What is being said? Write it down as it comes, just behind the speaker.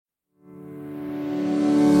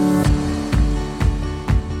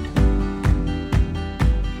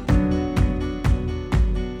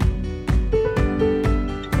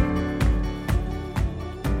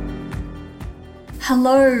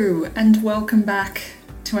Hello, and welcome back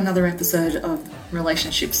to another episode of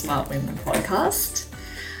Relationship Smart Women podcast.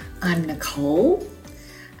 I'm Nicole,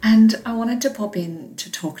 and I wanted to pop in to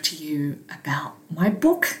talk to you about my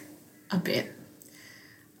book a bit.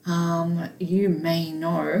 You may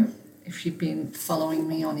know, if you've been following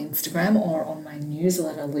me on Instagram or on my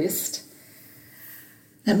newsletter list,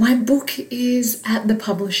 that my book is at the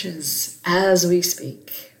publishers as we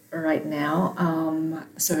speak right now.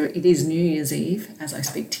 So it is New Year's Eve as I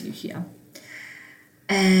speak to you here.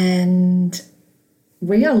 And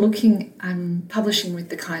I'm publishing with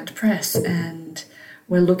The Kind Press, and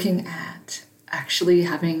we're looking at actually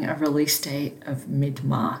having a release date of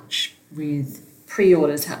mid-March with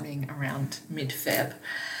pre-orders happening around mid-Feb.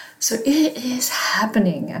 So it is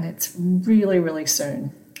happening, and it's really, really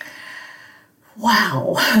soon.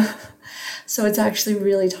 Wow. So it's actually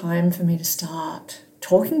really time for me to start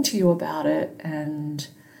talking to you about it and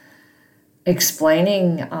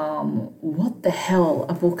explaining what the hell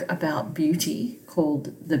a book about beauty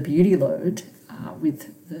called The Beauty Load,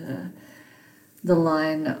 with the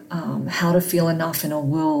line, how to feel enough in a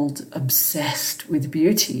world obsessed with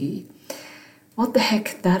beauty, what the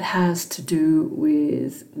heck that has to do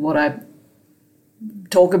with what I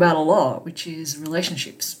talk about a lot, which is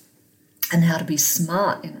relationships and how to be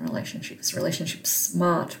smart in relationships, relationship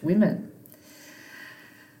smart women.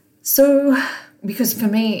 So, because for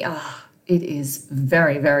me, it is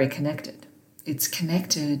very, very connected. It's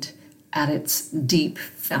connected at its deep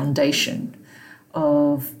foundation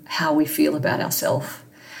of how we feel about ourselves,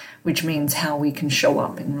 which means how we can show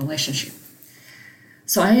up in relationship.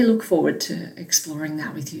 So I look forward to exploring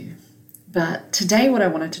that with you. But today what I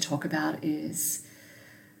wanted to talk about is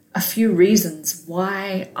a few reasons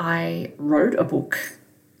why I wrote a book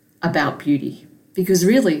about beauty. Because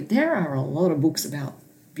really, there are a lot of books about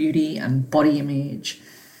beauty and body image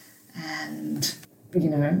and,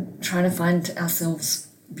 trying to find ourselves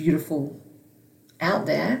beautiful out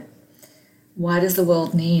there. Why does the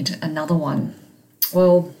world need another one?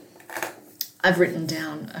 Well, I've written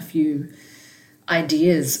down a few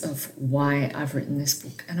ideas of why I've written this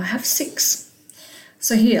book, and I have 6.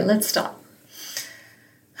 So here, let's start.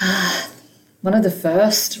 One of the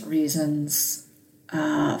first reasons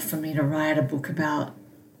for me to write a book about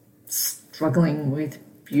struggling with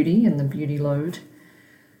beauty and the beauty load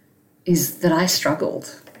is that I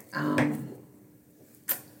struggled.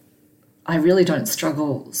 I really don't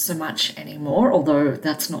struggle so much anymore, although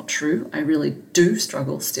that's not true. I really do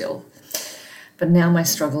struggle still. But now my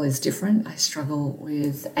struggle is different. I struggle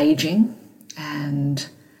with aging and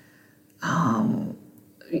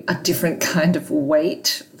a different kind of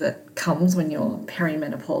weight that comes when you're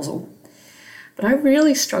perimenopausal. But I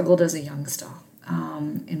really struggled as a youngster,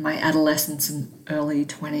 in my adolescence and early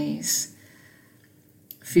 20s,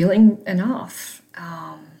 feeling enough.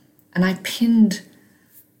 And I pinned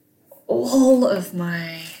all of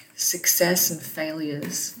my success and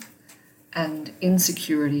failures and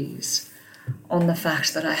insecurities on the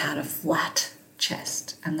fact that I had a flat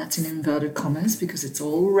chest. And that's in inverted commas because it's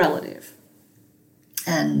all relative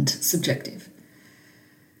and subjective.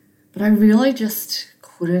 But I really just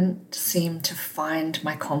couldn't seem to find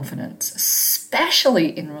my confidence,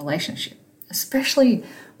 especially in relationship, especially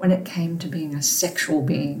when it came to being a sexual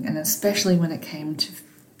being, and especially when it came to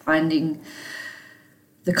finding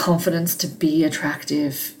the confidence to be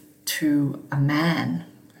attractive to a man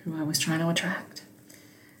who I was trying to attract.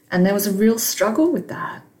 And there was a real struggle with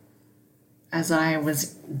that as I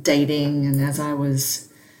was dating and as I was,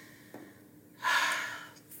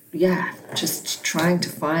 just trying to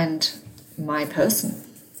find my person.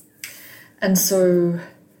 And so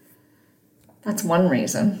that's one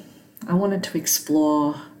reason. I wanted to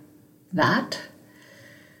explore that.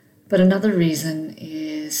 But another reason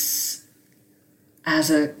is, as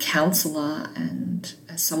a counsellor and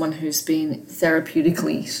as someone who's been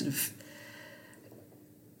therapeutically sort of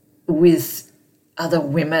with other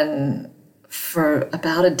women for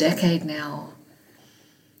about a decade now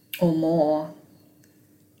or more,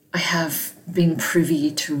 I have been privy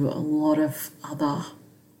to a lot of other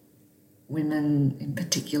women in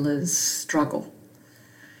particular's struggle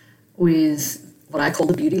with what I call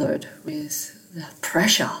the beauty load, with the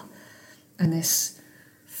pressure and this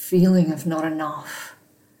feeling of not enough.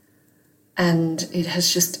 And it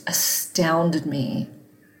has just astounded me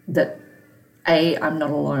that I'm not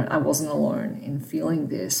alone. I wasn't alone in feeling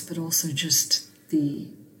this, but also just the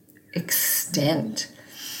extent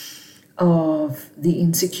of the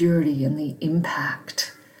insecurity and the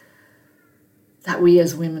impact that we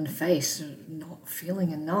as women face, not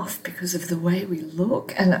feeling enough because of the way we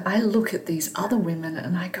look. And I look at these other women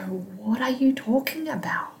and I go, what are you talking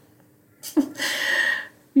about?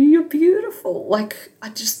 You're beautiful. Like,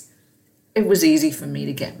 it was easy for me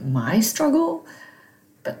to get my struggle,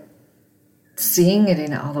 but seeing it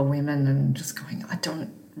in other women and just going, I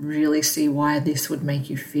don't really see why this would make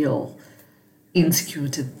you feel insecure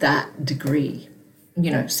to that degree.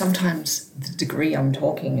 You know, sometimes the degree I'm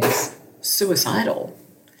talking is suicidal.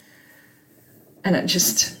 And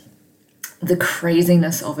the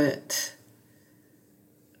craziness of it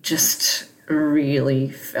just really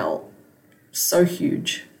felt so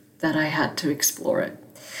huge that I had to explore it.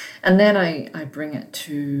 And then I bring it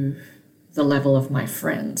to the level of my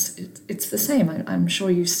friends. It's the same. I'm sure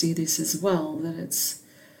you see this as well, that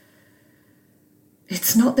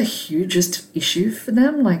it's not the hugest issue for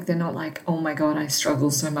them. Like, they're not like, oh my God, I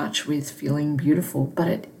struggle so much with feeling beautiful. But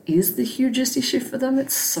it is the hugest issue for them.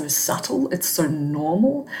 It's so subtle. It's so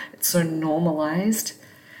normal. It's so normalized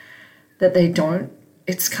that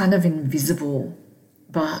it's kind of invisible,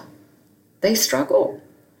 but they struggle.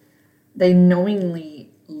 They knowingly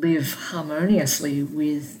live harmoniously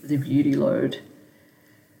with the beauty load,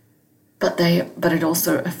 but it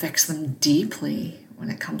also affects them deeply when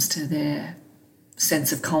it comes to their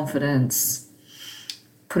sense of confidence,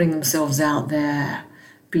 putting themselves out there,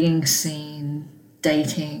 being seen,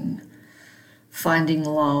 dating, finding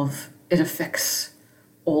love. It affects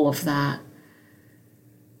all of that.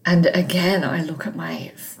 And again, I look at my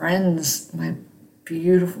friends, my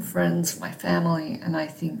beautiful friends, my family, and I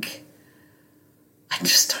think, I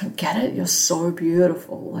just don't get it. You're so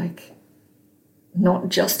beautiful. Like, not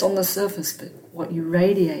just on the surface, but what you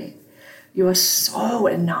radiate. You are so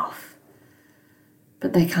enough.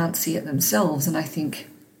 But they can't see it themselves. And I think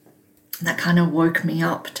that kind of woke me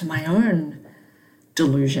up to my own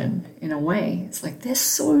delusion in a way. It's like they're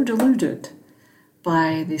so deluded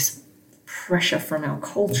by this pressure from our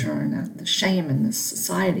culture and the shame in this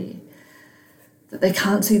society that they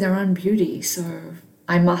can't see their own beauty. So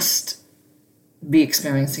I must be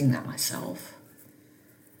experiencing that myself.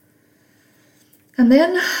 And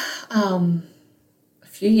then a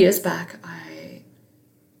few years back,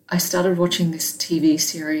 I started watching this TV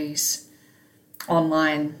series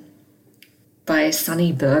online by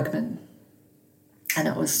Sunny Bergman, and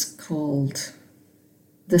it was called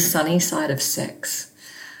The Sunny Side of Sex.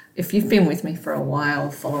 If you've been with me for a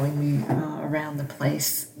while, following me around the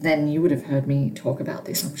place, then you would have heard me talk about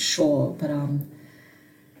this, I'm sure. But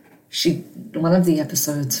one of the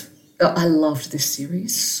episodes, I loved this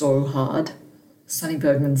series so hard. Sunny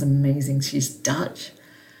Bergman's amazing. She's Dutch.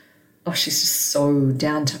 Oh, she's just so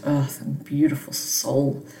down to earth and beautiful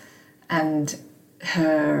soul. And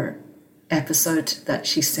her episode that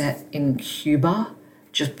she set in Cuba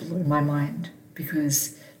just blew my mind,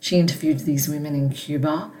 because she interviewed these women in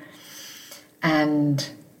Cuba and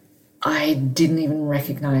I didn't even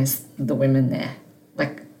recognize the women there.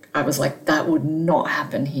 Like, I was like, that would not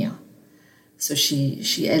happen here. So she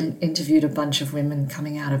interviewed a bunch of women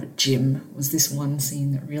coming out of a gym. It was this one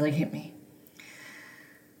scene that really hit me.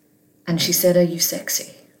 And she said, are you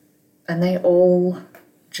sexy? And they all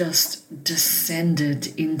just descended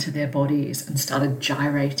into their bodies and started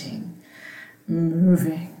gyrating,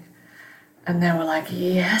 moving. And they were like,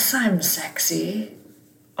 yes, I'm sexy.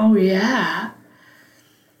 Oh, yeah.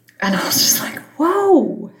 And I was just like,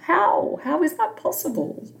 whoa, how? How is that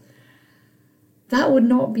possible? That would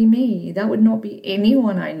not be me. That would not be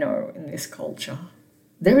anyone I know in this culture.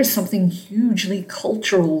 There is something hugely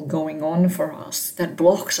cultural going on for us that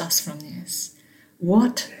blocks us from this.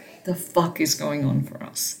 What the fuck is going on for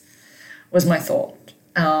us? Was my thought.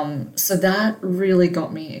 So that really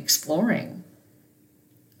got me exploring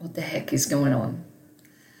what the heck is going on.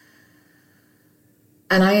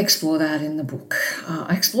 And I explore that in the book.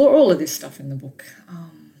 I explore all of this stuff in the book.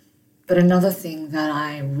 But another thing that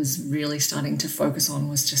I was really starting to focus on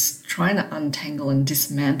was just trying to untangle and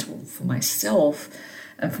dismantle for myself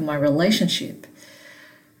and for my relationship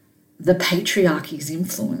the patriarchy's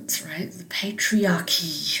influence, right? The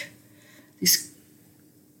patriarchy. This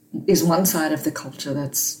is one side of the culture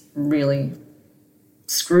that's really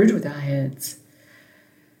screwed with our heads.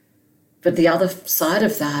 But the other side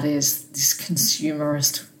of that is this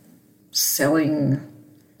consumerist, selling,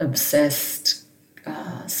 obsessed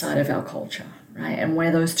side of our culture, right? And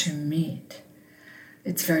where those two meet,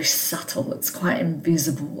 it's very subtle. It's quite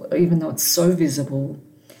invisible, even though it's so visible,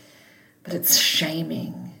 but it's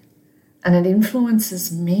shaming. And it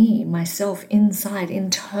influences me, myself, inside,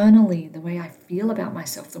 internally, the way I feel about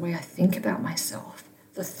myself, the way I think about myself,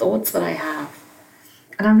 the thoughts that I have.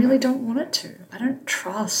 And I really don't want it to. I don't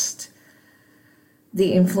trust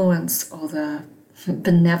the influence or the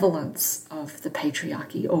benevolence of the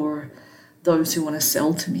patriarchy or those who want to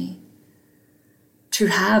sell to me to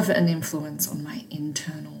have an influence on my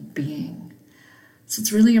internal being. So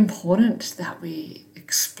it's really important that we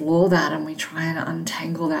explore that and we try and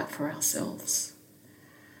untangle that for ourselves.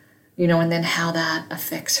 And then how that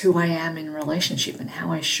affects who I am in relationship and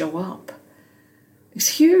how I show up is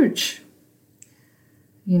huge.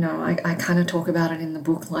 I kind of talk about it in the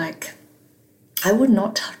book, like I would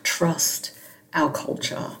not trust our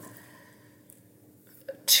culture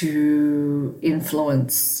to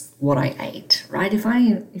influence what I ate, right?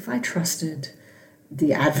 If I trusted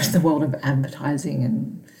the world of advertising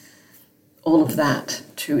and all of that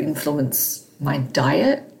to influence my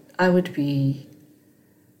diet, I would be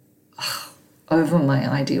over my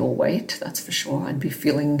ideal weight, that's for sure. I'd be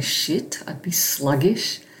feeling shit. I'd be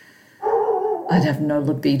sluggish. I'd have no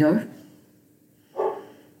libido.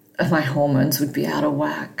 And my hormones would be out of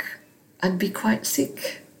whack. I'd be quite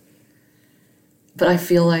sick. But I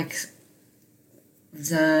feel like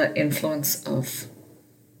the influence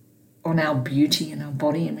on our beauty and our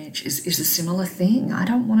body image is a similar thing. I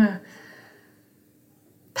don't want to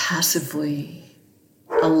passively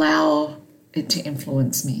allow it to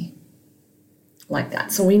influence me like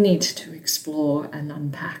that. So we need to explore and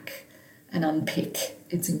unpack and unpick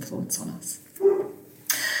its influence on us.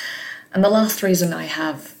 And the last reason I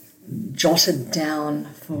have jotted down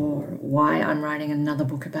for why I'm writing another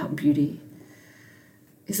book about beauty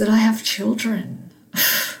is that I have children.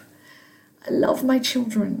 I love my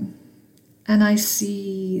children. And I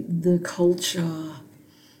see the culture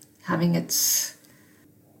having its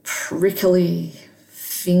prickly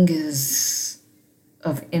fingers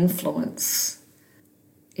of influence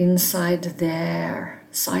inside their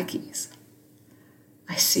psyches.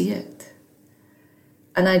 I see it.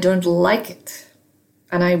 And I don't like it.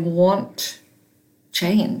 And I want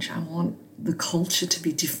change. I want the culture to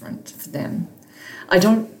be different for them. I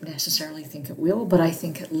don't necessarily think it will, but I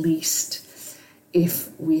think at least if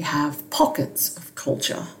we have pockets of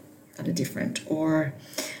culture that are different or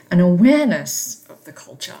an awareness of the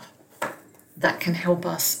culture that can help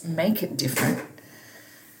us make it different.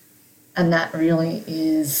 And that really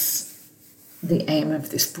is the aim of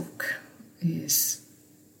this book, is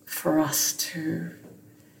for us to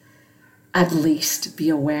at least be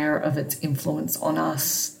aware of its influence on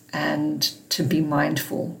us and to be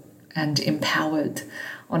mindful and empowered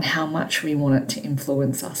on how much we want it to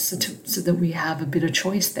influence us so that we have a bit of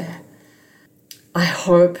choice there. I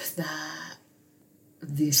hope that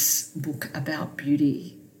this book about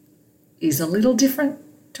beauty is a little different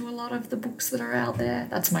to a lot of the books that are out there.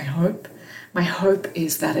 That's my hope. My hope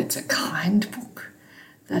is that it's a kind book,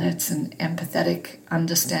 that it's an empathetic,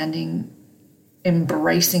 understanding,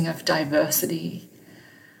 embracing of diversity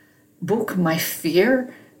book. My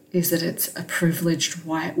fear is that it's a privileged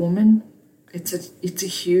white woman. It's a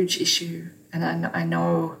huge issue, and I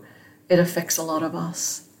know it affects a lot of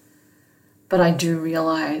us. But I do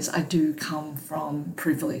realize I do come from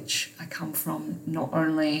privilege. I come from not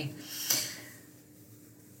only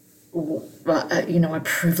a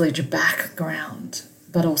privileged background,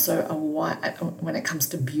 but also when it comes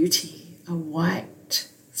to beauty, a white,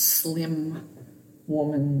 slim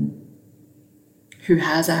woman who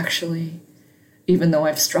has actually, even though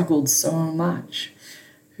I've struggled so much,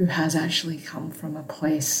 who has actually come from a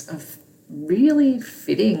place of really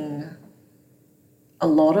fitting a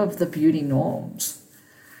lot of the beauty norms.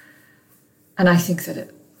 And I think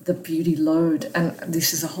that the beauty load, and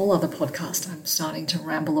this is a whole other podcast I'm starting to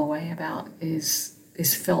ramble away about, is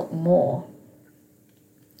felt more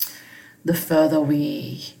the further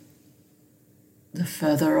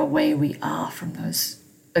away we are from those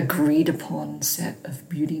agreed upon set of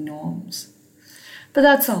beauty norms. But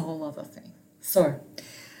that's a whole other thing. So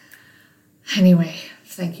anyway,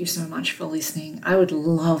 thank you so much for listening. I would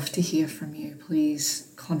love to hear from you. Please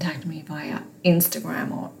contact me via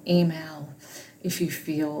Instagram or email if you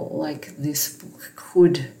feel like this book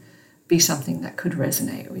could be something that could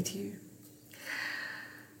resonate with you.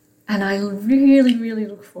 And I really, really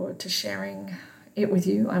look forward to sharing it with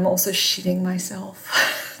you. I'm also shitting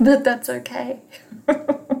myself, but that's okay.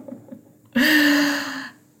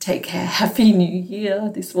 Take care. Happy New Year.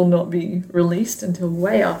 This will not be released until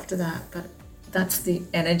way after that, but that's the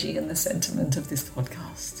energy and the sentiment of this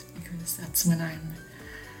podcast, because that's when I'm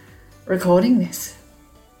recording this.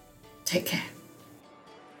 Take care.